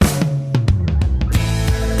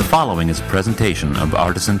following is a presentation of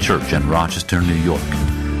Artisan Church in Rochester, New York.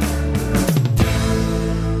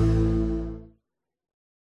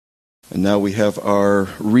 And now we have our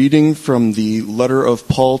reading from the letter of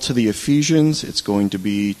Paul to the Ephesians. It's going to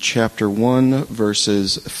be chapter 1,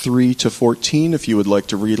 verses 3 to 14, if you would like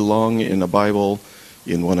to read along in a Bible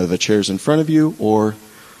in one of the chairs in front of you, or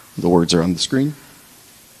the words are on the screen.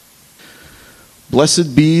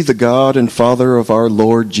 Blessed be the God and Father of our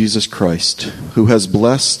Lord Jesus Christ, who has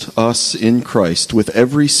blessed us in Christ with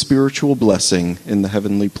every spiritual blessing in the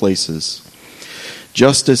heavenly places,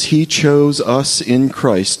 just as he chose us in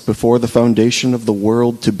Christ before the foundation of the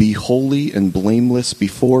world to be holy and blameless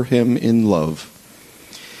before him in love.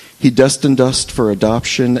 He destined us for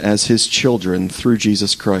adoption as his children through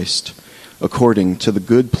Jesus Christ, according to the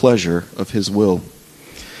good pleasure of his will,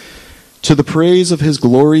 to the praise of his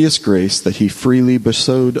glorious grace that he freely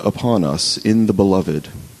bestowed upon us in the Beloved.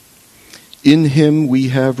 In him we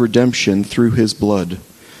have redemption through his blood,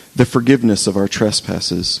 the forgiveness of our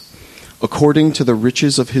trespasses, according to the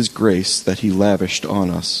riches of his grace that he lavished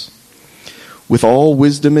on us. With all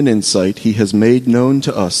wisdom and insight he has made known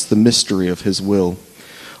to us the mystery of his will,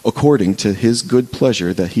 according to his good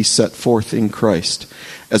pleasure that he set forth in Christ,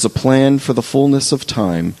 as a plan for the fullness of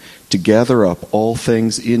time, to gather up all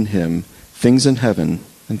things in him, things in heaven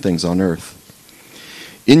and things on earth.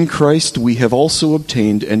 In Christ we have also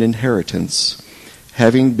obtained an inheritance,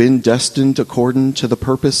 having been destined according to the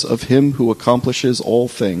purpose of him who accomplishes all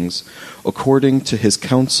things, according to his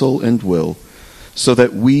counsel and will, so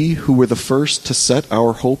that we who were the first to set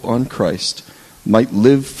our hope on Christ might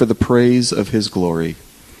live for the praise of his glory.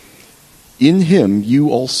 In him you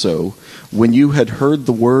also, when you had heard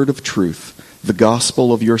the word of truth, the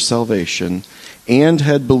gospel of your salvation, and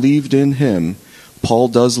had believed in him, Paul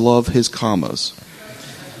does love his commas,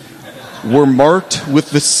 were marked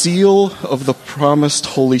with the seal of the promised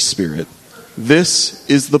Holy Spirit. This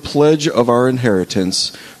is the pledge of our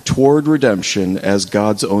inheritance toward redemption as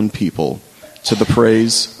God's own people, to the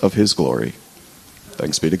praise of his glory.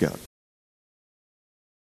 Thanks be to God.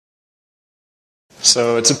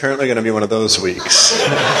 So it's apparently going to be one of those weeks.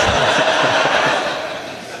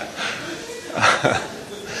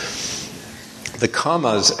 The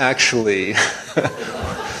commas actually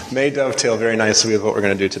may dovetail very nicely with what we're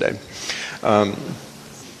going to do today.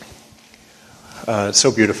 It's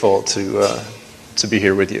so beautiful to be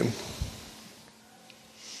here with you.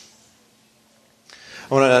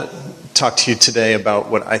 I want to talk to you today about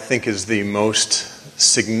what I think is the most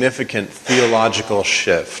significant theological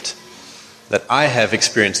shift that I have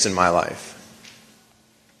experienced in my life.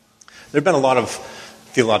 There have been a lot of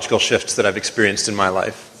theological shifts that I've experienced in my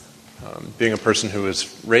life. Being a person who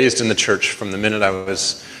was raised in the church from the minute I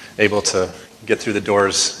was able to get through the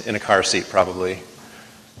doors in a car seat, probably,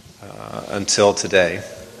 until today.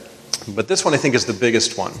 But this one I think is the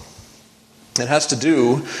biggest one. It has to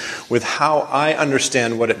do with how I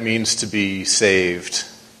understand what it means to be saved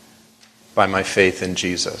by my faith in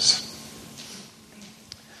Jesus.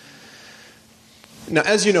 Now,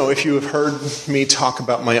 as you know, if you have heard me talk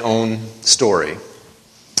about my own story,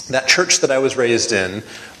 that church that I was raised in,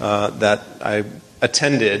 that I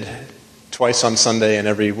attended twice on Sunday and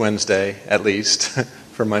every Wednesday, at least,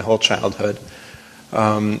 for my whole childhood,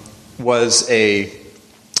 was a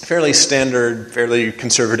fairly standard, fairly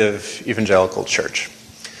conservative evangelical church.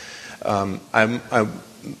 I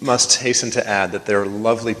must hasten to add that there are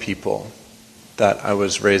lovely people, that I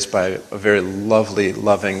was raised by a very lovely,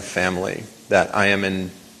 loving family, that I am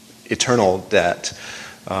in eternal debt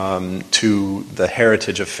to the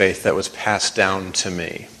heritage of faith that was passed down to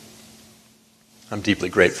me. I'm deeply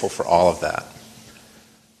grateful for all of that.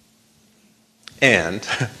 And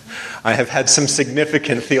I have had some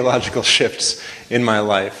significant theological shifts in my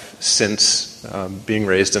life since being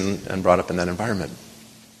raised and brought up in that environment.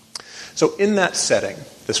 So in that setting,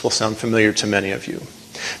 this will sound familiar to many of you.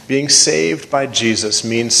 Being saved by Jesus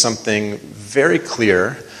means something very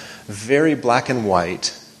clear, very black and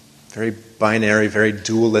white, very binary, very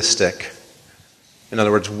dualistic. In other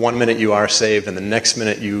words, one minute you are saved and the next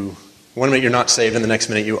minute one minute you're not saved and the next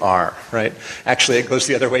minute you are, right? Actually, it goes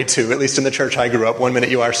the other way too. At least in the church I grew up, one minute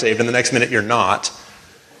you are saved and the next minute you're not,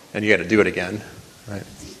 and you got to do it again, right?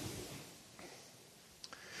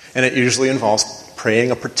 And it usually involves praying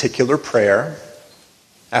a particular prayer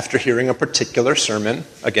after hearing a particular sermon,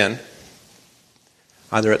 again,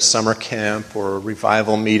 either at summer camp or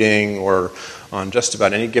revival meeting or on just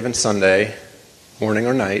about any given Sunday, morning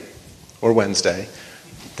or night, or Wednesday,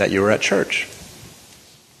 that you were at church.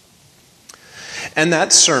 And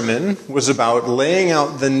that sermon was about laying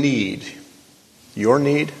out the need, your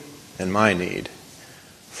need and my need,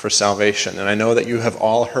 for salvation. And I know that you have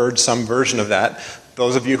all heard some version of that.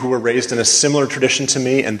 Those of you who were raised in a similar tradition to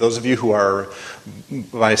me, and those of you who are,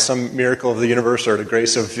 by some miracle of the universe or the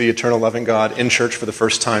grace of the eternal loving God, in church for the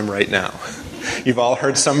first time right now. You've all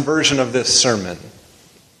heard some version of this sermon.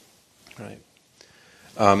 Right?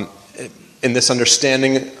 In this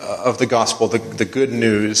understanding of the gospel, the good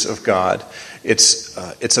news of God,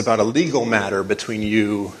 it's about a legal matter between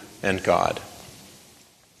you and God,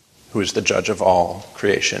 who is the judge of all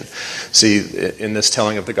creation. See, in this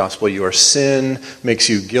telling of the gospel, your sin makes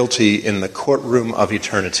you guilty in the courtroom of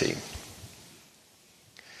eternity.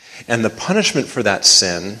 And the punishment for that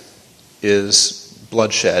sin is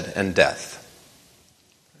bloodshed and death.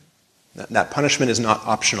 That punishment is not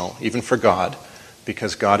optional, even for God,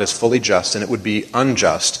 because God is fully just, and it would be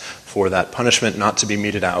unjust for that punishment not to be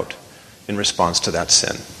meted out in response to that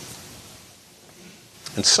sin.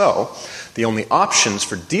 And so, the only options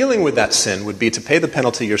for dealing with that sin would be to pay the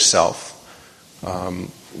penalty yourself,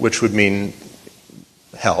 which would mean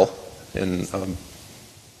hell in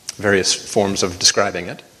various forms of describing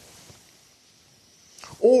it,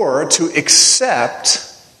 or to accept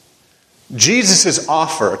Jesus'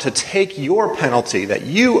 offer to take your penalty that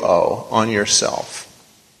you owe on yourself.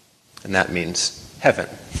 And that means heaven,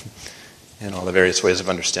 and all the various ways of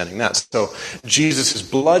understanding that. So Jesus'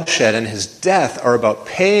 bloodshed and his death are about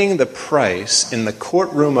paying the price in the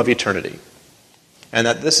courtroom of eternity. And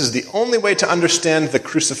that this is the only way to understand the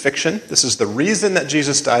crucifixion. This is the reason that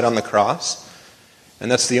Jesus died on the cross. And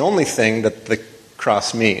that's the only thing that the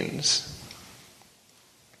cross means.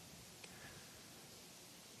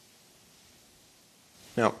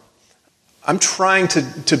 Now, I'm trying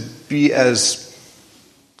to be as...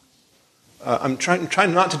 I'm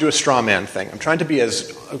trying not to do a straw man thing. I'm trying to be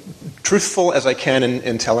as truthful as I can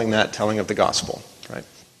in telling of the gospel, right?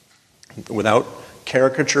 Without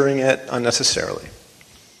caricaturing it unnecessarily.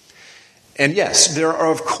 And yes, there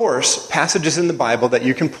are, of course, passages in the Bible that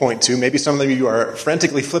you can point to. Maybe some of you are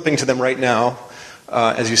frantically flipping to them right now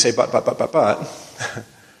as you say, but,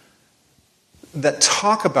 that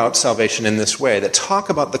talk about salvation in this way, that talk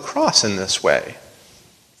about the cross in this way.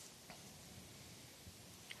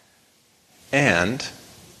 And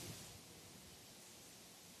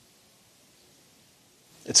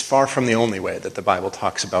it's far from the only way that the Bible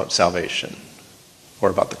talks about salvation, or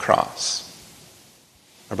about the cross,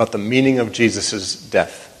 or about the meaning of Jesus'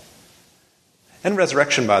 death. And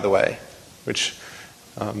resurrection, by the way, which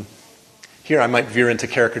here I might veer into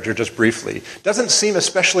caricature just briefly, doesn't seem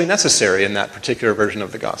especially necessary in that particular version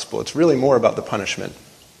of the gospel. It's really more about the punishment.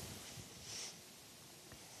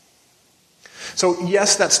 So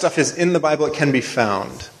yes, that stuff is in the Bible, it can be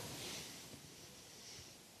found.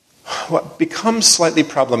 What becomes slightly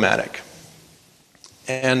problematic,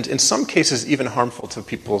 and in some cases even harmful to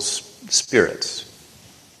people's spirits,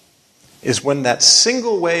 is when that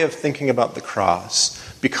single way of thinking about the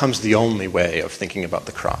cross becomes the only way of thinking about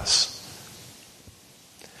the cross.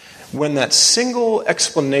 When that single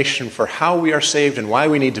explanation for how we are saved and why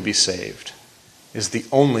we need to be saved is the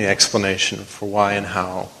only explanation for why and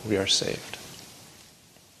how we are saved.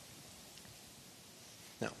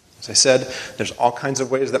 Now, as I said, there's all kinds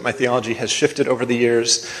of ways that my theology has shifted over the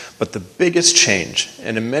years, but the biggest change,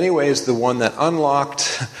 and in many ways the one that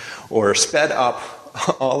unlocked or sped up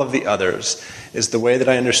all of the others, is the way that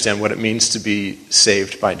I understand what it means to be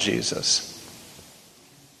saved by Jesus.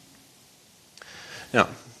 Now,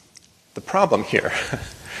 the problem here,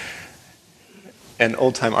 and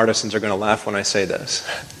old-time artisans are going to laugh when I say this,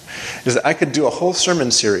 is that I could do a whole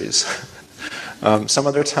sermon series some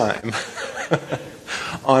other time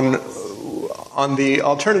on the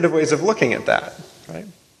alternative ways of looking at that, right?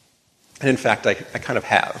 And in fact, I kind of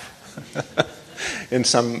have on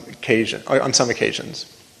some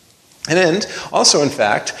occasions. And also, in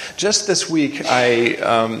fact, just this week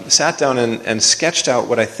I sat down and sketched out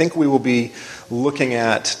what I think we will be looking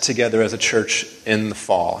at together as a church in the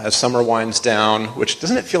fall, as summer winds down, which,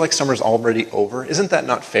 doesn't it feel like summer's already over? Isn't that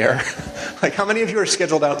not fair? Like, how many of you are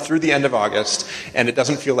scheduled out through the end of August, and it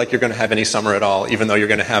doesn't feel like you're going to have any summer at all, even though you're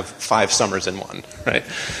going to have 5 summers in one, right?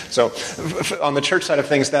 So, on the church side of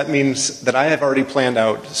things, that means that I have already planned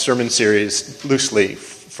out sermon series loosely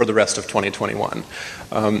for the rest of 2021.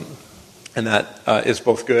 And that is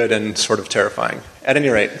both good and sort of terrifying. At any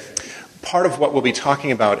rate, part of what we'll be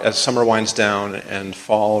talking about as summer winds down and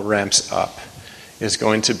fall ramps up is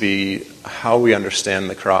going to be how we understand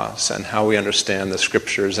the cross and how we understand the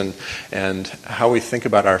scriptures and how we think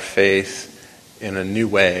about our faith in a new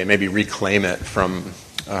way, maybe reclaim it from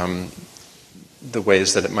the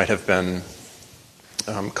ways that it might have been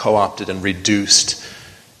co-opted and reduced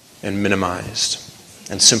and minimized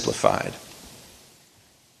and simplified.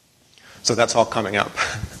 So that's all coming up.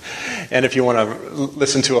 And if you want to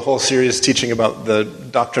listen to a whole series teaching about the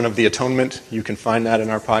doctrine of the atonement, you can find that in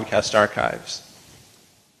our podcast archives.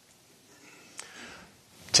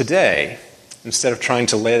 Today, instead of trying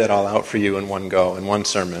to lay that all out for you in one go, in one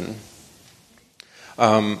sermon,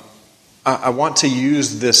 I want to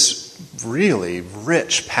use this really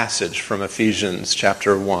rich passage from Ephesians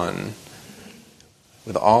chapter 1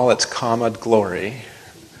 with all its common glory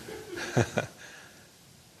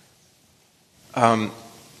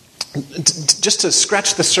just to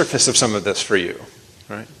scratch the surface of some of this for you.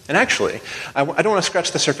 Right? And actually, I don't want to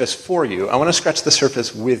scratch the surface for you. I want to scratch the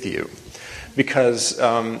surface with you. Because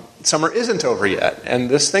summer isn't over yet. And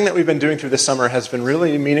this thing that we've been doing through this summer has been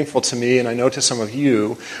really meaningful to me, and I know to some of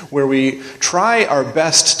you, where we try our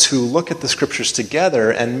best to look at the scriptures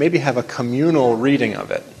together and maybe have a communal reading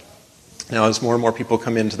of it. Now, as more and more people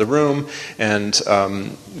come into the room and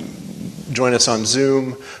join us on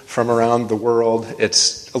Zoom from around the world,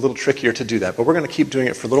 it's a little trickier to do that. But we're going to keep doing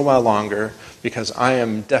it for a little while longer, because I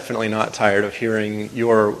am definitely not tired of hearing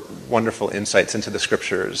your wonderful insights into the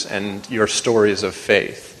scriptures and your stories of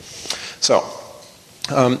faith. So,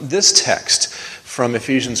 this text from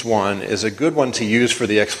Ephesians 1 is a good one to use for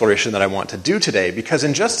the exploration that I want to do today, because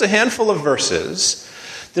in just a handful of verses,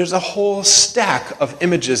 there's a whole stack of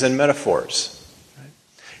images and metaphors.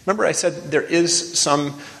 Remember I said there is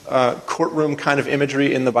some courtroom kind of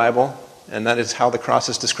imagery in the Bible, and that is how the cross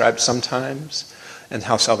is described sometimes, and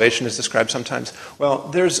how salvation is described sometimes. Well,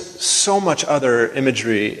 there's so much other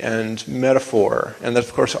imagery and metaphor, and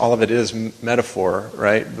of course all of it is metaphor,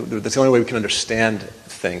 right? That's the only way we can understand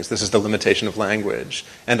things. This is the limitation of language,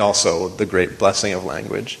 and also the great blessing of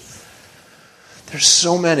language. There's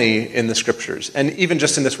so many in the scriptures, and even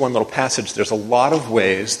just in this one little passage, there's a lot of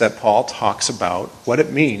ways that Paul talks about what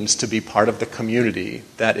it means to be part of the community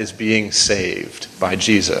that is being saved by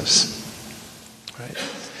Jesus. Right?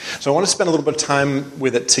 So I want to spend a little bit of time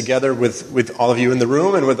with it together with all of you in the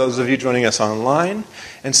room and with those of you joining us online,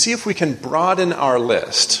 and see if we can broaden our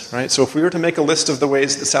list. Right? So if we were to make a list of the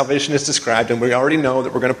ways that salvation is described, and we already know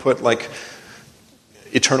that we're going to put like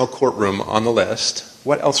eternal courtroom on the list,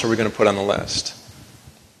 what else are we going to put on the list?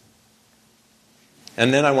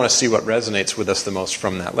 And then I want to see what resonates with us the most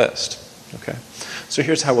from that list. Okay? So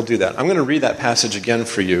here's how we'll do that. I'm going to read that passage again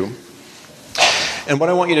for you. And what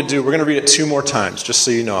I want you to do, we're going to read it 2 more times, just so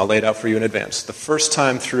you know. I'll lay it out for you in advance. The first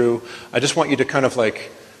time through, I just want you to kind of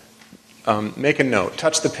like make a note,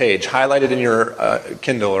 touch the page, highlight it in your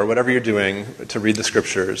Kindle or whatever you're doing to read the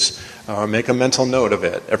scriptures. Make a mental note of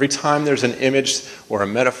it. Every time there's an image or a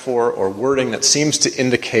metaphor or wording that seems to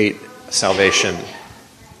indicate salvation.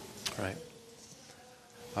 Right?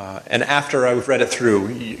 And after I've read it through,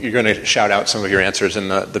 you're going to shout out some of your answers,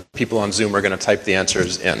 and the people on Zoom are going to type the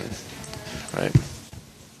answers in. Right?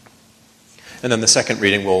 And then the second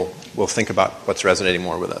reading, we'll think about what's resonating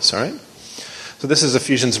more with us. All right? So this is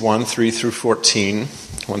Ephesians 1, 3 through 14,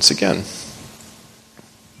 once again.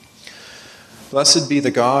 Blessed be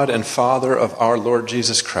the God and Father of our Lord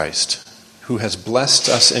Jesus Christ, who has blessed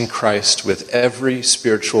us in Christ with every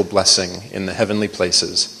spiritual blessing in the heavenly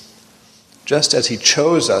places, just as he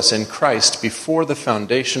chose us in Christ before the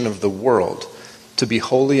foundation of the world to be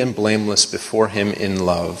holy and blameless before him in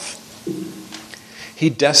love. He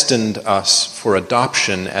destined us for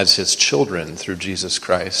adoption as his children through Jesus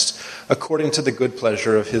Christ, according to the good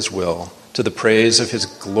pleasure of his will, to the praise of his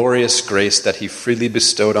glorious grace that he freely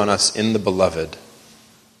bestowed on us in the Beloved.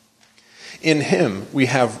 In him we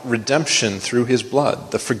have redemption through his blood,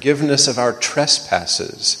 the forgiveness of our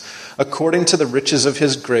trespasses, according to the riches of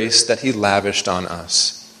his grace that he lavished on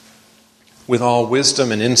us. With all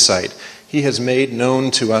wisdom and insight, he has made known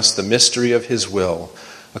to us the mystery of his will,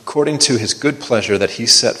 according to his good pleasure that he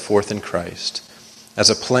set forth in Christ, as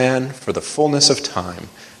a plan for the fullness of time,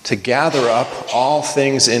 to gather up all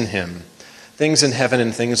things in him, things in heaven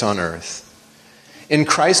and things on earth. In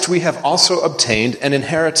Christ we have also obtained an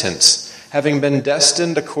inheritance, having been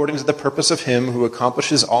destined according to the purpose of him who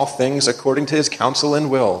accomplishes all things according to his counsel and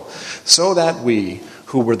will, so that we,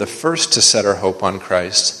 who were the first to set our hope on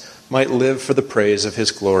Christ, might live for the praise of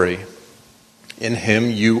his glory. In him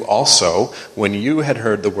you also, when you had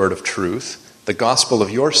heard the word of truth, the gospel of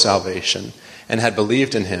your salvation, and had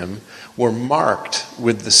believed in him, were marked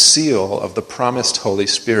with the seal of the promised Holy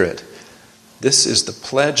Spirit. This is the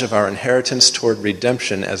pledge of our inheritance toward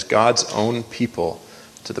redemption as God's own people,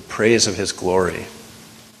 to the praise of his glory.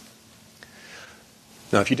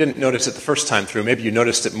 Now, if you didn't notice it the first time through, maybe you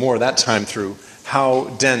noticed it more that time through, how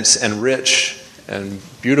dense and rich and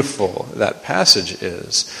beautiful that passage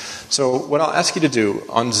is. So what I'll ask you to do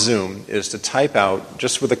on Zoom is to type out,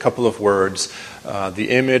 just with a couple of words, the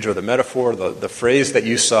image or the metaphor, the phrase that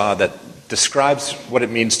you saw that describes what it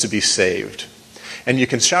means to be saved. And you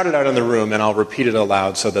can shout it out in the room, and I'll repeat it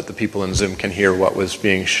aloud so that the people in Zoom can hear what was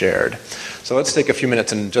being shared. So let's take a few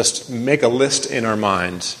minutes and just make a list in our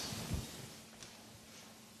minds.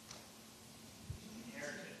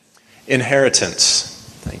 Inheritance.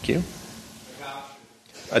 Thank you.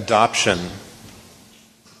 Adoption.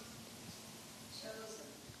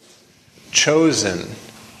 Chosen.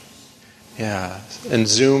 Yeah. In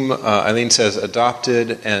Zoom, Eileen says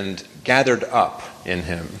adopted and gathered up in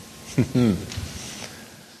him.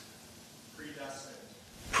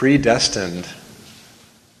 Predestined.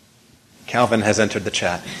 Calvin has entered the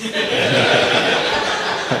chat.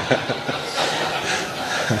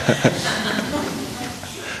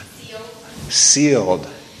 Sealed.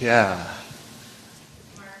 Yeah.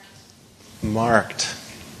 Marked.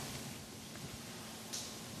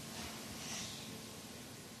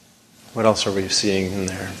 What else are we seeing in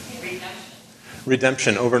there?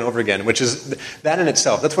 Redemption over and over again, which is that in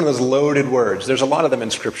itself. That's one of those loaded words. There's a lot of them in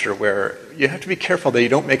Scripture where you have to be careful that you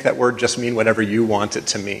don't make that word just mean whatever you want it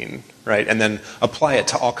to mean, right? And then apply it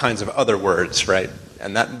to all kinds of other words, right?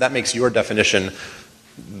 And that makes your definition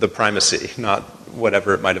the primacy, not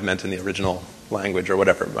whatever it might have meant in the original language or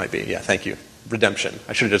whatever it might be. Yeah, thank you. Redemption.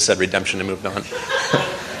 I should have just said redemption and moved on.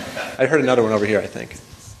 I heard another one over here, I think.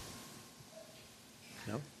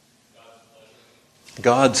 No?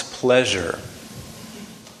 God's pleasure.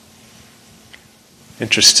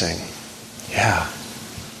 Interesting. Yeah.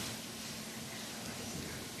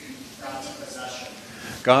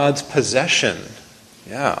 God's possession.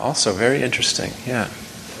 Yeah, also very interesting. Yeah.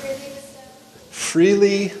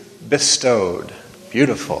 Freely bestowed.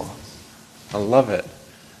 Beautiful. I love it.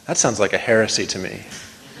 That sounds like a heresy to me.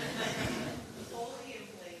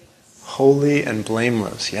 Holy and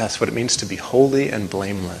blameless. Yes, what it means to be holy and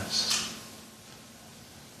blameless.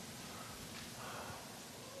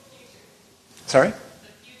 Sorry?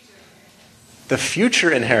 The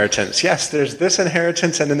future inheritance. Yes, there's this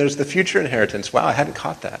inheritance and then there's the future inheritance. Wow, I hadn't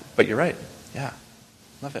caught that. But you're right. Yeah.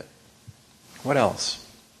 Love it. What else?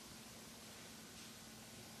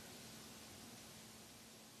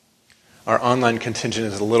 Our online contingent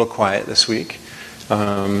is a little quiet this week.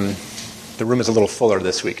 The room is a little fuller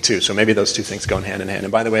this week too, so maybe those two things go hand in hand.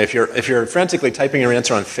 And by the way, if you're frantically typing your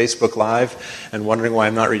answer on Facebook Live and wondering why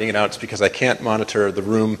I'm not reading it out, it's because I can't monitor the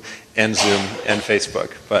room and Zoom and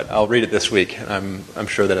Facebook. But I'll read it this week, and I'm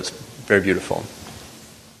sure that it's very beautiful.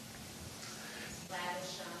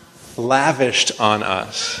 Lavished on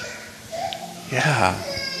us. Yeah.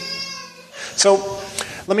 So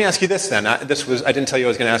let me ask you this then. I didn't tell you I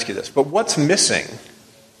was going to ask you this, but what's missing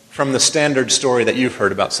from the standard story that you've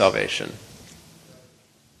heard about salvation?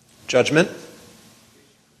 Judgment?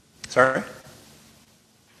 Sorry?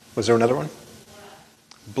 Was there another one?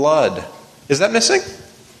 Blood. Is that missing?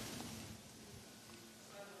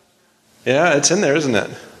 Yeah, it's in there, isn't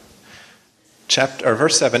it?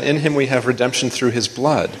 Verse 7, in him we have redemption through his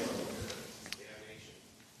blood.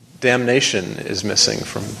 Damnation is missing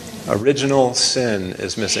from, original sin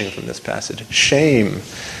is missing from this passage. Shame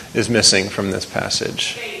is missing from this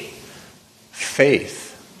passage.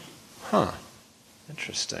 Faith. Huh.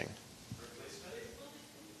 Interesting.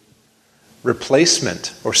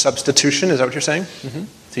 Replacement or substitution, is that what you're saying? Mm-hmm.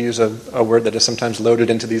 To use a word that is sometimes loaded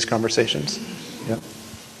into these conversations. Yep.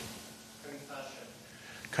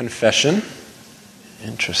 Confession.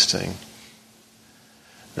 Interesting.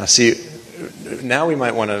 Now see, now we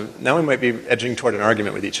might be edging toward an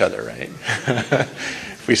argument with each other, right?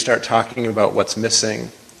 If we start talking about what's missing.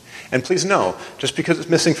 And please know, just because it's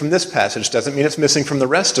missing from this passage doesn't mean it's missing from the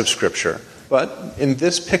rest of Scripture. But in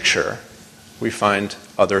this picture, we find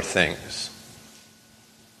other things.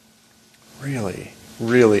 Really,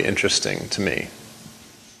 really interesting to me.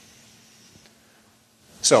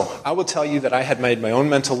 So, I will tell you that I had made my own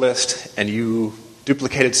mental list, and you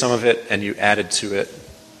duplicated some of it, and you added to it.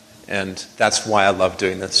 And that's why I love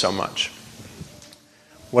doing this so much.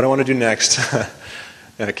 What I want to do next,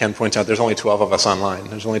 Ken points out there's only 12 of us online.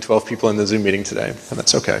 There's only 12 people in the Zoom meeting today, and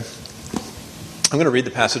that's okay. I'm going to read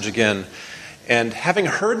the passage again. And having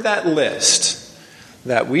heard that list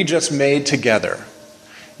that we just made together,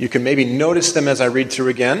 you can maybe notice them as I read through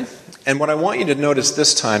again. And what I want you to notice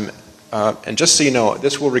this time, and just so you know,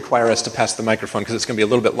 this will require us to pass the microphone because it's going to be a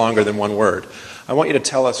little bit longer than one word. I want you to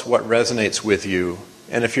tell us what resonates with you,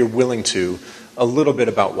 and if you're willing to, a little bit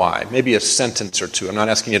about why. Maybe a sentence or two. I'm not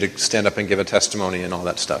asking you to stand up and give a testimony and all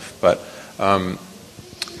that stuff, but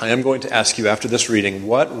I am going to ask you after this reading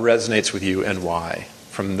what resonates with you and why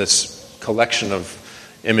from this collection of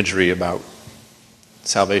imagery about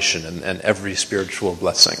salvation and every spiritual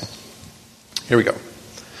blessing. Here we go.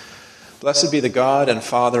 Blessed be the God and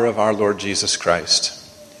Father of our Lord Jesus Christ,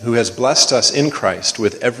 who has blessed us in Christ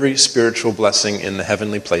with every spiritual blessing in the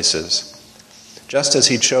heavenly places, just as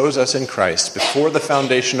he chose us in Christ before the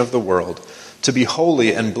foundation of the world to be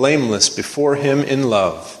holy and blameless before him in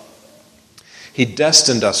love. He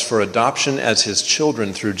destined us for adoption as his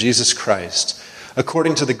children through Jesus Christ,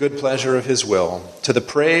 according to the good pleasure of his will, to the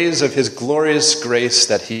praise of his glorious grace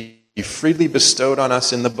that he freely bestowed on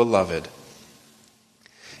us in the Beloved.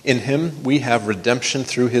 In him we have redemption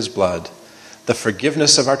through his blood, the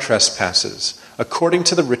forgiveness of our trespasses, according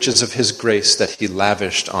to the riches of his grace that he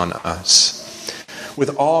lavished on us.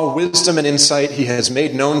 With all wisdom and insight he has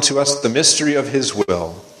made known to us the mystery of his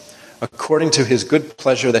will, according to his good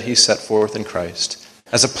pleasure that he set forth in Christ,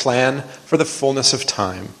 as a plan for the fullness of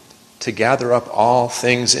time, to gather up all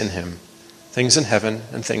things in him, things in heaven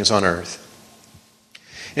and things on earth.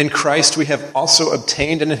 In Christ we have also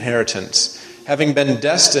obtained an inheritance, having been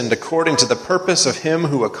destined according to the purpose of him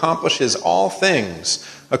who accomplishes all things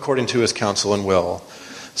according to his counsel and will,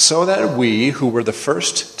 so that we, who were the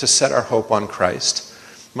first to set our hope on Christ,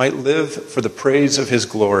 might live for the praise of his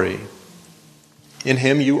glory. In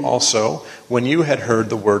him you also, when you had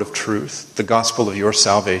heard the word of truth, the gospel of your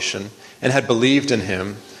salvation, and had believed in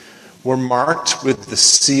him, were marked with the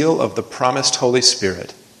seal of the promised Holy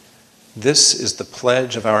Spirit. This is the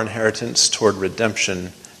pledge of our inheritance toward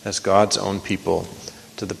redemption as God's own people,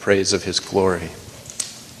 to the praise of his glory.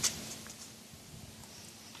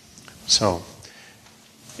 So,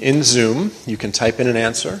 in Zoom, you can type in an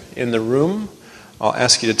answer. In the room, I'll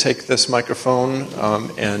ask you to take this microphone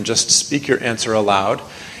and just speak your answer aloud.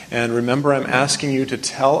 And remember, I'm asking you to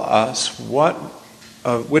tell us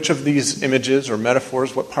which of these images or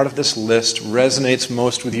metaphors, what part of this list resonates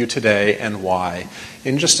most with you today and why,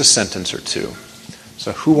 in just a sentence or two.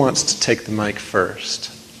 So who wants to take the mic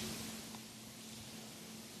first?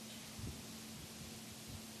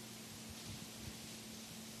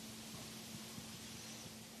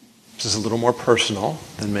 This is a little more personal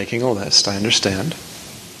than making a list, I understand.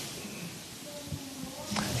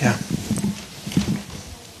 Yeah.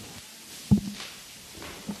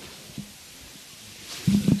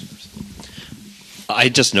 I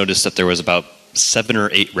just noticed that there was about 7 or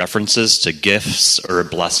 8 references to gifts or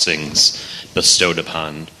blessings bestowed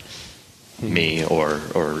upon me or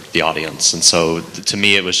the audience. And so to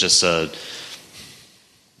me it was just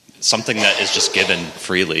something that is just given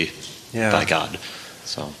freely by God.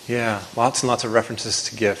 So yeah, lots and lots of references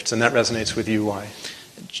to gifts, and that resonates with you. Why?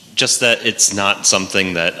 Just that it's not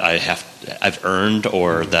something that I've earned,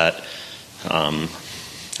 or that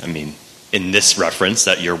in this reference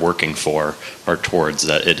that you're working for or towards,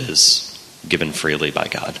 that it is given freely by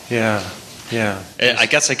God. Yeah. I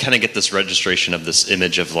guess I kind of get this registration of this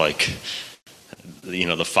image of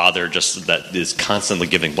the father just that is constantly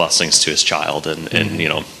giving blessings to his child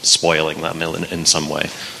and spoiling them in some way.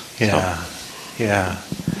 Yeah. So. Yeah.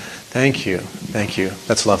 Thank you.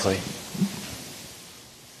 That's lovely.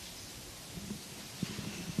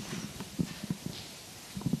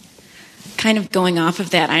 Kind of going off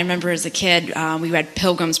of that, I remember as a kid, we read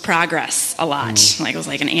Pilgrim's Progress a lot. It was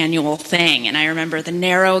like an annual thing. And I remember the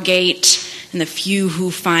narrow gate and the few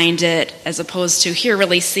who find it, as opposed to here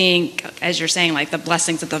really seeing, as you're saying, like the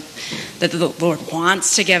blessings that the Lord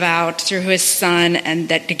wants to give out through his Son, and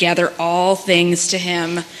that to gather all things to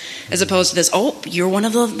him, as opposed to this, you're one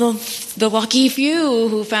of the lucky few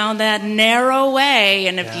who found that narrow way,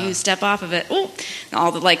 and if you step off of it,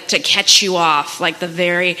 all to catch you off,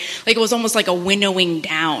 it was almost like a winnowing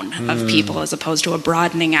down of people, as opposed to a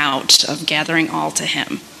broadening out of gathering all to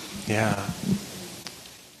him. Yeah.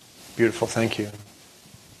 Beautiful, thank you.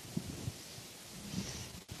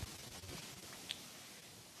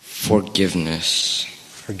 Forgiveness.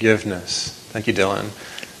 Thank you, Dylan.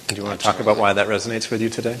 Do you want to talk about why that resonates with you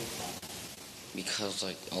today? Because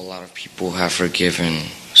a lot of people have forgiven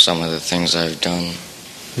some of the things I've done.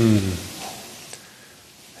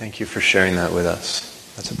 Thank you for sharing that with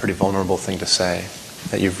us. That's a pretty vulnerable thing to say,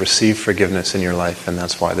 that you've received forgiveness in your life, and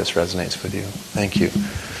that's why this resonates with you. Thank you.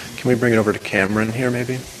 Can we bring it over to Cameron here,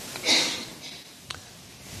 maybe?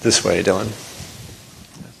 This way, Dylan.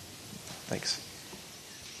 Thanks.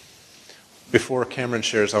 Before Cameron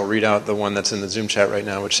shares, I'll read out the one that's in the Zoom chat right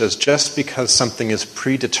now, which says, just because something is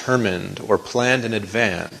predetermined or planned in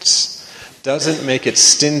advance doesn't make it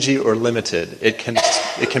stingy or limited. It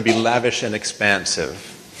can be lavish and expansive.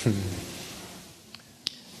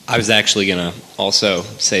 I was actually going to also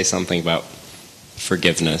say something about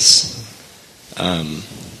forgiveness.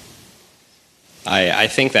 I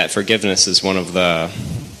think that forgiveness is one of the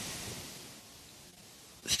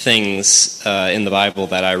things in the Bible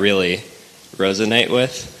that I really resonate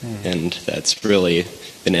with, and that's really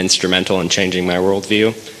been instrumental in changing my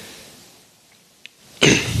worldview.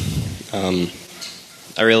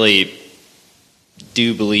 I really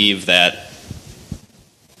do believe that,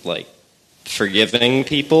 like, forgiving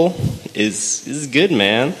people is good,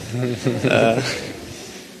 man.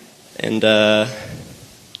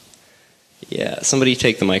 Yeah, somebody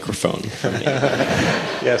take the microphone from me.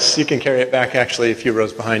 Yes, you can carry it back, actually, a few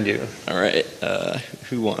rows behind you. All right,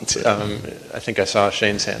 who wants it? I think I saw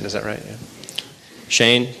Shane's hand, is that right? Yeah.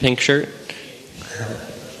 Shane, pink shirt.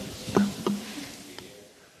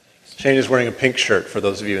 Shane is wearing a pink shirt, for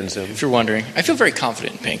those of you in Zoom. If you're wondering. I feel very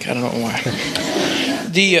confident in pink. I don't know why.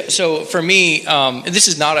 So for me, this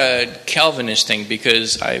is not a Calvinist thing,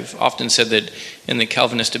 because I've often said that in the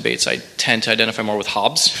Calvinist debates I tend to identify more with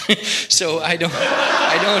Hobbes. So I don't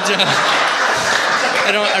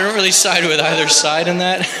really side with either side in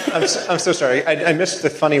that. I'm so sorry. I missed the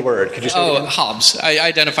funny word. Could you say it again? Hobbes. I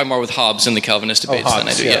identify more with Hobbes in the Calvinist debates than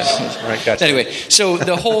I do. Yes. Yeah. Right, gotcha. Anyway, so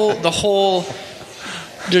the whole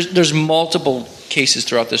there's multiple cases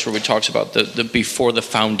throughout this where we talks about the before the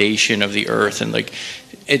foundation of the earth, and like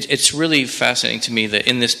it's really fascinating to me that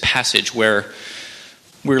in this passage where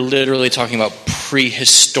we're literally talking about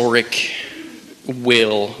prehistoric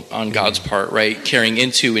will on God's part, right, carrying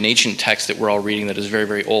into an ancient text that we're all reading that is very,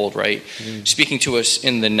 very old, right, speaking to us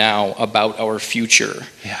in the now about our future.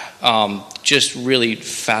 Just really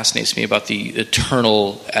fascinates me about the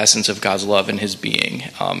eternal essence of God's love and his being,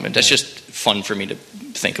 and that's just fun for me to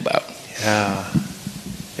think about. Yeah,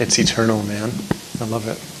 it's eternal, man. I love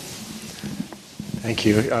it. Thank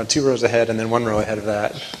you. 2 rows ahead and then 1 row ahead of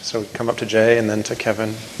that. So come up to Jay and then to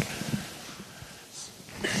Kevin.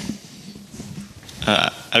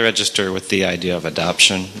 I register with the idea of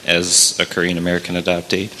adoption as a Korean American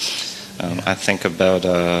adoptee. I think about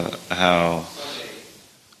how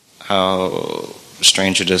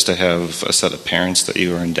strange it is to have a set of parents that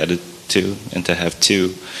you are indebted to, and to have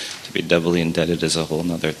two, to be doubly indebted is a whole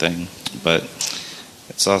other thing. But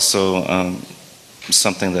it's also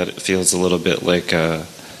something that it feels a little bit like a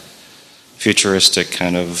futuristic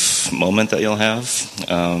kind of moment that you'll have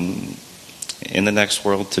in the next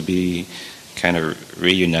world, to be kind of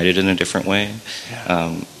reunited in a different way.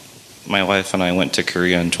 My wife and I went to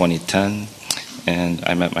Korea in 2010, and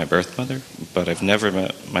I met my birth mother, but I've never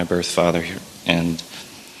met my birth father here. And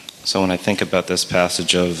so when I think about this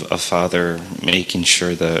passage of a father making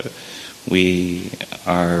sure that we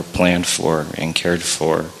are planned for and cared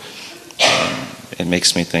for, it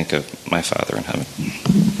makes me think of my Father in heaven.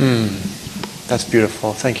 That's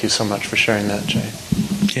beautiful. Thank you so much for sharing that, Jay.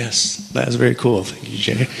 Yes, that is very cool. Thank you,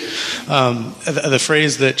 Jay. The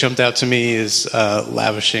phrase that jumped out to me is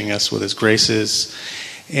lavishing us with his graces.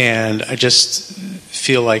 And I just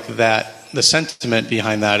feel like that the sentiment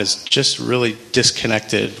behind that is just really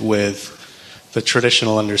disconnected with the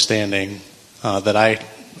traditional understanding that I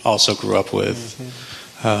also grew up with,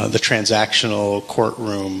 the transactional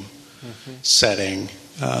courtroom setting.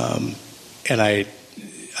 And I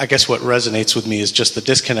guess what resonates with me is just the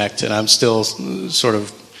disconnect, and I'm still sort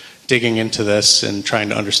of digging into this and trying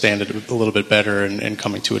to understand it a little bit better, and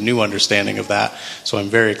coming to a new understanding of that. So I'm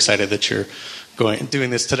very excited that you're doing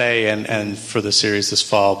this today and for the series this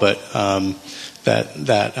fall. But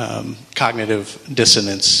that cognitive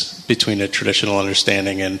dissonance between a traditional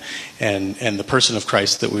understanding and the person of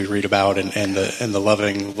Christ that we read about, and the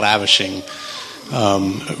loving, lavishing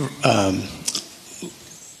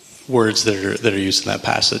words that are used in that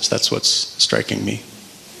passage. That's what's striking me.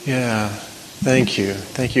 Yeah, thank you.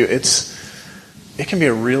 It can be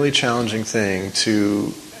a really challenging thing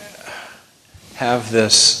to have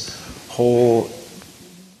this whole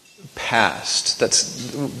past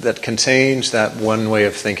that contains that one way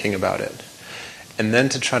of thinking about it, and then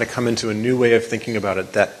to try to come into a new way of thinking about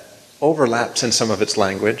it that overlaps in some of its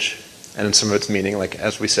language and in some of its meaning. Like,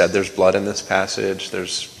 as we said, there's blood in this passage,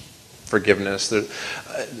 there's forgiveness,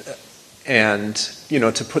 and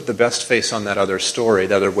to put the best face on that other story,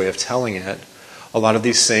 the other way of telling it. A lot of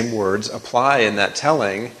these same words apply in that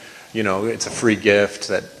telling. It's a free gift,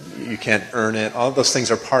 that you can't earn it. All of those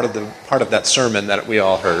things are part of that sermon that we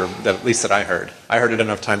all heard, or that at least that I heard. I heard it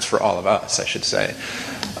enough times for all of us, I should say.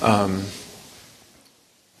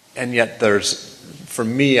 And yet for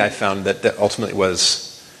me, I found that ultimately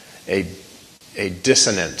was a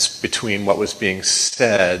dissonance between what was being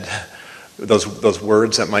said, those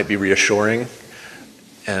words that might be reassuring,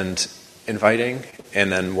 and inviting,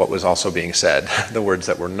 and then what was also being said, the words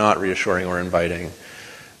that were not reassuring or inviting,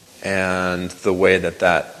 and the way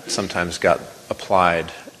that sometimes got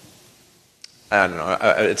applied. I don't know,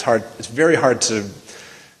 it's very hard to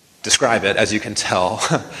describe it, as you can tell,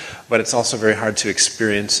 but it's also very hard to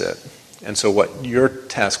experience it. And so what your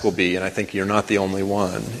task will be, and I think you're not the only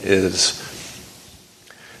one, is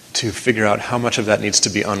to figure out how much of that needs to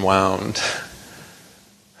be unwound,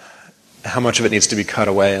 how much of it needs to be cut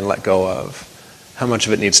away and let go of, how much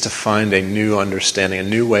of it needs to find a new understanding, a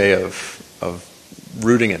new way of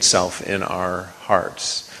rooting itself in our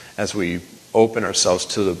hearts as we open ourselves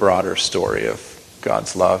to the broader story of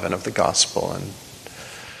God's love and of the gospel. And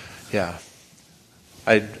yeah,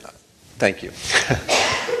 I thank you.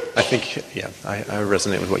 I think, I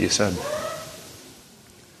resonate with what you said.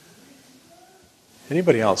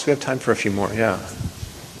 Anybody else? We have time for a few more. Yeah.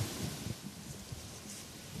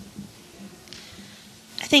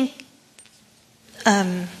 I think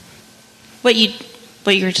what you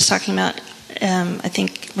were just talking about, I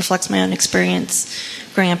think reflects my own experience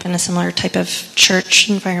growing up in a similar type of church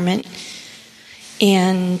environment.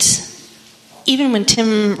 And even when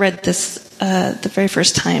Tim read this the very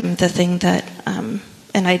first time, the thing that,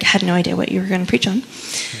 and I had no idea what you were going to preach on,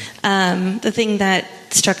 the thing that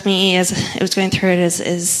struck me as I was going through it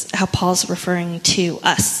is how Paul's referring to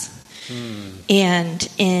us. And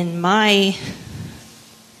in my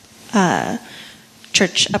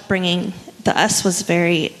church upbringing, the us was a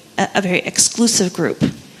very exclusive group.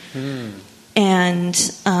 And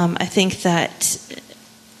I think that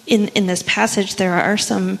in this passage there are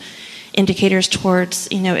some indicators towards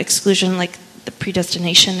exclusion, like the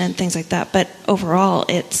predestination and things like that. But overall,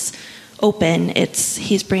 it's open.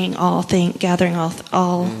 He's bringing gathering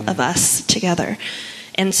all of us together.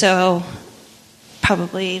 And so,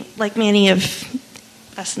 probably like many of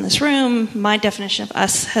us in this room, my definition of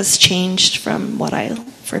us has changed from what I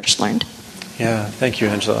first learned. Yeah, thank you,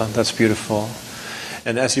 Angela. That's beautiful.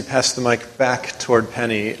 And as you pass the mic back toward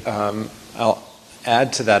Penny, I'll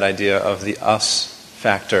add to that idea of the us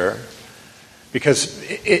factor. Because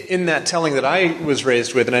in that telling that I was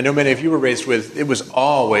raised with, and I know many of you were raised with, it was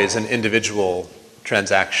always an individual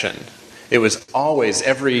transaction. It was always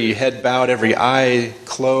every head bowed, every eye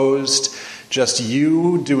closed, just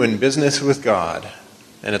you doing business with God.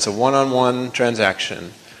 And it's a one-on-one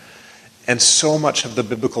transaction. And so much of the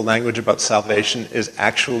biblical language about salvation is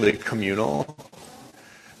actually communal.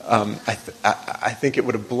 I think it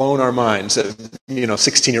would have blown our minds,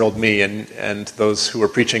 16-year-old me and those who were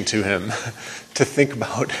preaching to him, to think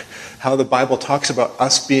about how the Bible talks about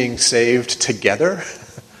us being saved together.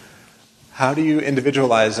 How do you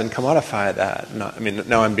individualize and commodify that?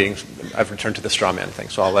 Now I've returned to the straw man thing,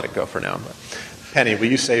 so I'll let it go for now. But Penny, will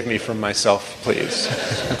you save me from myself, please?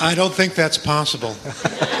 I don't think that's possible.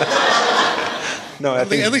 No, I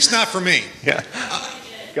think at least not for me. Yeah.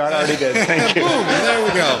 God already did. Thank you. Boom, there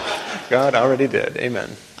we go. God already did. Amen.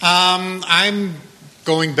 I'm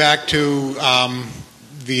going back to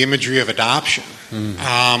the imagery of adoption.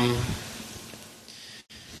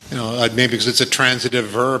 Maybe because it's a transitive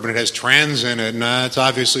verb and it has trans in it, and it's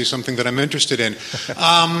obviously something that I'm interested in.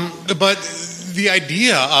 But the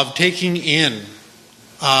idea of taking in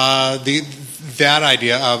that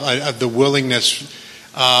idea of the willingness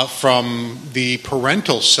from the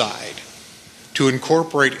parental side to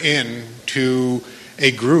incorporate into a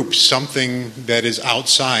group something that is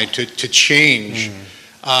outside, to change.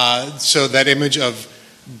 So that image of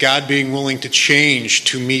God being willing to change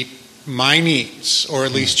to meet my needs, or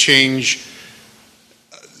at least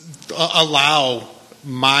allow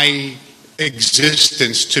my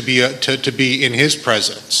existence to be in His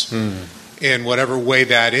presence, in whatever way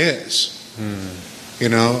that is.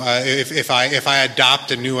 If I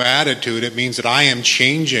adopt a new attitude, it means that I am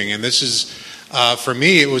changing, and this is. For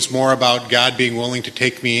me, it was more about God being willing to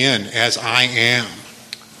take me in as I am.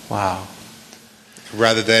 Wow.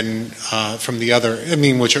 Rather than from the other,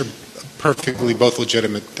 which are perfectly both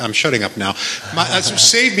legitimate. I'm shutting up now.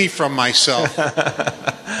 Save me from myself.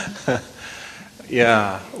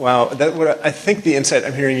 Yeah. Wow. I think the insight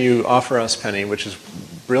I'm hearing you offer us, Penny, which is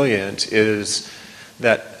brilliant, is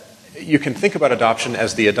that you can think about adoption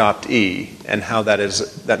as the adoptee and how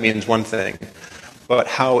that means one thing. But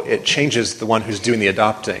how it changes the one who's doing the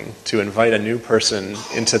adopting to invite a new person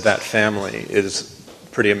into that family is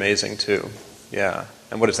pretty amazing too. Yeah.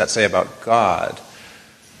 And what does that say about God?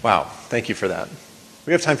 Wow. Thank you for that.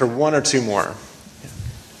 We have time for one or two more.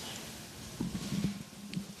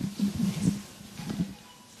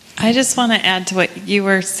 I just want to add to what you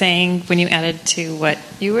were saying when you added to what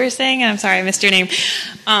you were saying. And I'm sorry, I missed your name.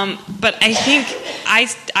 But I think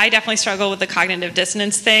I definitely struggle with the cognitive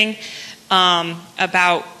dissonance thing.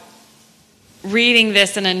 about reading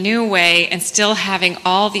this in a new way and still having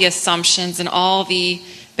all the assumptions and all the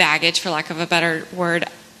baggage, for lack of a better word,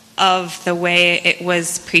 of the way it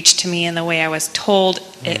was preached to me and the way I was told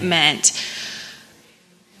it meant.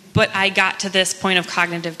 But I got to this point of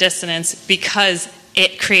cognitive dissonance because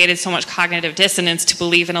it created so much cognitive dissonance to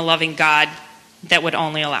believe in a loving God that would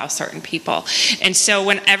only allow certain people. And so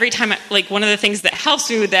every time, one of the things that helps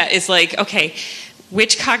me with that is okay,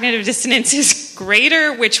 which cognitive dissonance is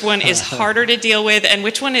greater, which one is harder to deal with, and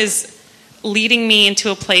which one is leading me into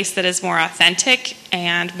a place that is more authentic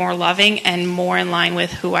and more loving and more in line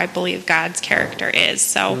with who I believe God's character is.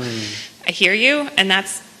 So I hear you, and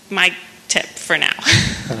that's my tip for now.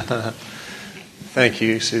 Thank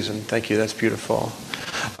you, Susan. Thank you. That's beautiful.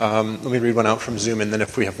 Let me read one out from Zoom, and then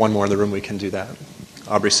if we have one more in the room, we can do that.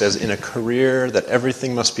 Aubrey says, in a career that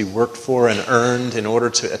everything must be worked for and earned in order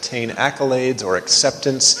to attain accolades or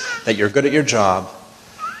acceptance that you're good at your job,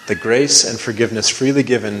 the grace and forgiveness freely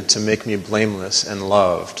given to make me blameless and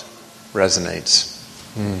loved resonates.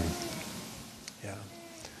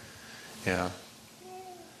 Yeah.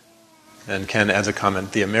 And Ken adds a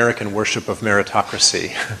comment, the American worship of meritocracy.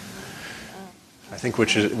 I think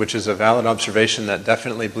which is a valid observation that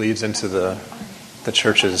definitely bleeds into the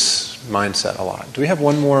church's mindset a lot. Do we have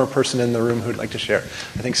one more person in the room who'd like to share?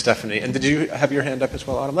 I think Stephanie. And did you have your hand up as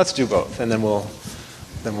well, Autumn? Let's do both, and then we'll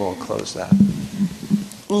close that.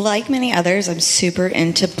 Like many others, I'm super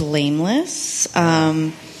into blameless.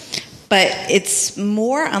 But it's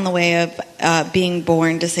more on the way of being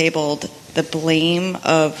born disabled, the blame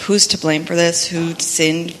of who's to blame for this, who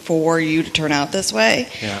sinned for you to turn out this way.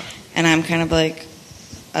 Yeah. And I'm kind of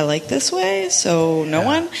I like this way, so no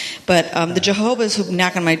one. But the Jehovah's who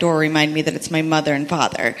knock on my door remind me that it's my mother and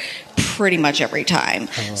father pretty much every time.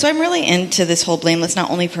 So I'm really into this whole blameless, not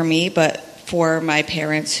only for me, but for my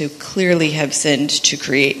parents who clearly have sinned to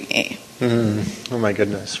create me. Oh my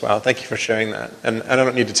goodness. Wow, thank you for sharing that. And I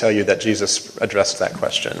don't need to tell you that Jesus addressed that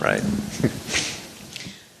question, right?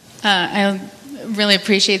 I really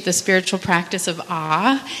appreciate the spiritual practice of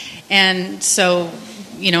awe. And so,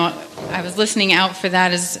 I was listening out for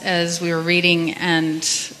that as we were reading, and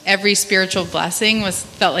every spiritual blessing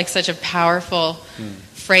felt like such a powerful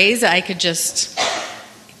phrase that I could just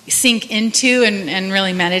sink into and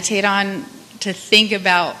really meditate on, to think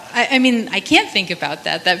about. I can't think about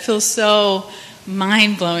that. That feels so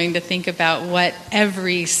mind-blowing to think about what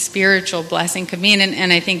every spiritual blessing could mean.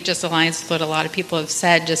 And I think just aligns with what a lot of people have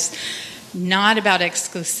said, just not about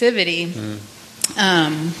exclusivity,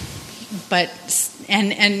 but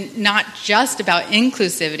and not just about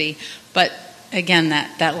inclusivity, but again,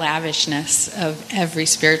 that lavishness of every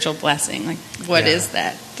spiritual blessing. What is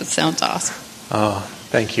that? That sounds awesome. Oh,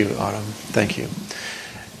 thank you, Autumn. Thank you.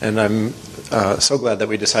 And I'm so glad that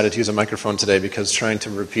we decided to use a microphone today, because trying to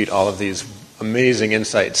repeat all of these amazing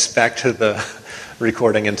insights back to the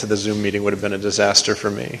recording and to the Zoom meeting would have been a disaster for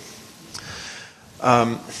me.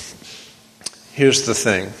 Here's the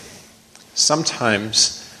thing.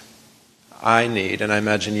 Sometimes I need, and I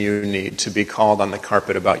imagine you need, to be called on the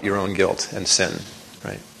carpet about your own guilt and sin,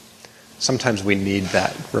 right? Sometimes we need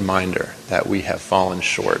that reminder that we have fallen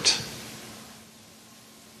short.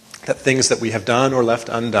 That things that we have done or left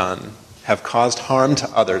undone have caused harm to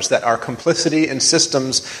others, that our complicity in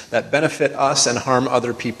systems that benefit us and harm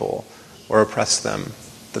other people or oppress them,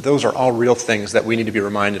 that those are all real things that we need to be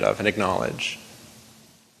reminded of and acknowledge.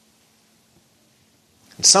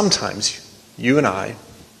 And sometimes you and I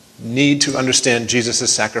need to understand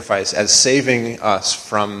Jesus' sacrifice as saving us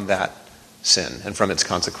from that sin and from its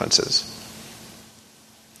consequences.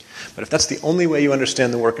 But if that's the only way you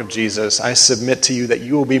understand the work of Jesus, I submit to you that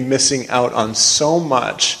you will be missing out on so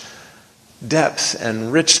much depth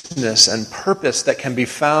and richness and purpose that can be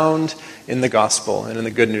found in the gospel and in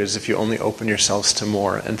the good news if you only open yourselves to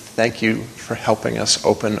more. And thank you for helping us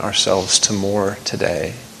open ourselves to more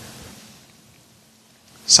today.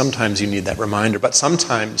 Sometimes you need that reminder, but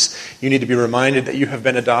sometimes you need to be reminded that you have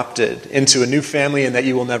been adopted into a new family and that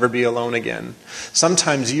you will never be alone again.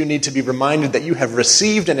 Sometimes you need to be reminded that you have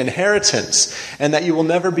received an inheritance and that you will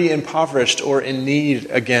never be impoverished or in need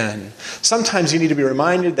again. Sometimes you need to be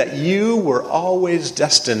reminded that you were always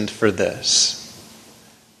destined for this.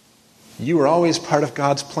 You were always part of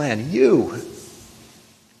God's plan. You.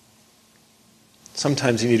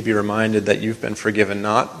 Sometimes you need to be reminded that you've been forgiven,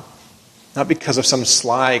 not because of some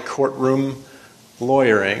sly courtroom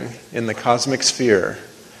lawyering in the cosmic sphere,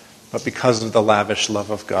 but because of the lavish love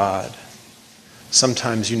of God.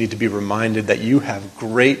 Sometimes you need to be reminded that you have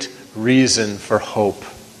great reason for hope.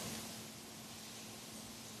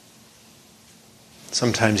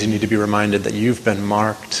 Sometimes you need to be reminded that you've been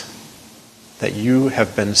marked that you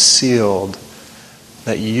have been sealed,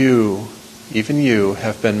 that you, even you,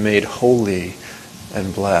 have been made holy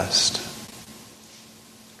and blessed.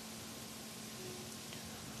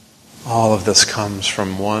 All of this comes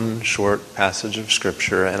from one short passage of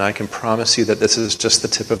Scripture, and I can promise you that this is just the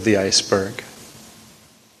tip of the iceberg.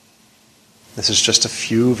 This is just a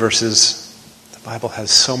few verses. The Bible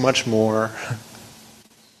has so much more.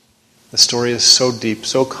 The story is so deep,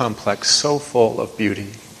 so complex, so full of beauty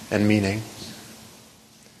and meaning.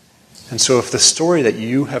 And so if the story that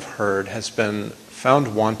you have heard has been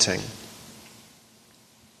found wanting,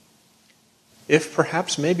 if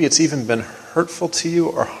perhaps maybe it's even been hurtful to you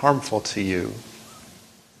or harmful to you,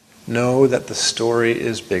 know that the story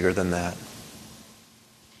is bigger than that.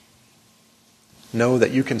 Know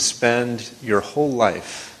that you can spend your whole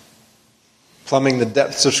life plumbing the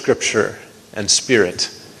depths of Scripture and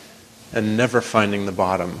Spirit and never finding the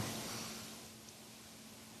bottom.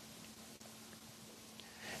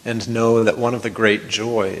 And know that one of the great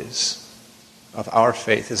joys of our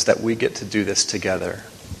faith is that we get to do this together.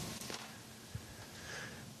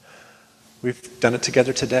 We've done it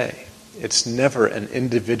together today. It's never an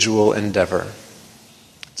individual endeavor.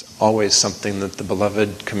 It's always something that the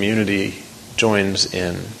beloved community joins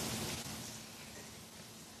in.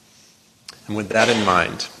 And with that in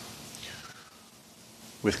mind,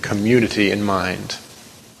 with community in mind,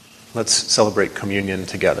 let's celebrate communion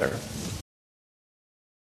together.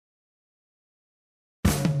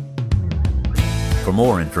 For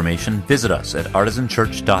more information, visit us at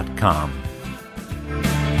artisanchurch.com.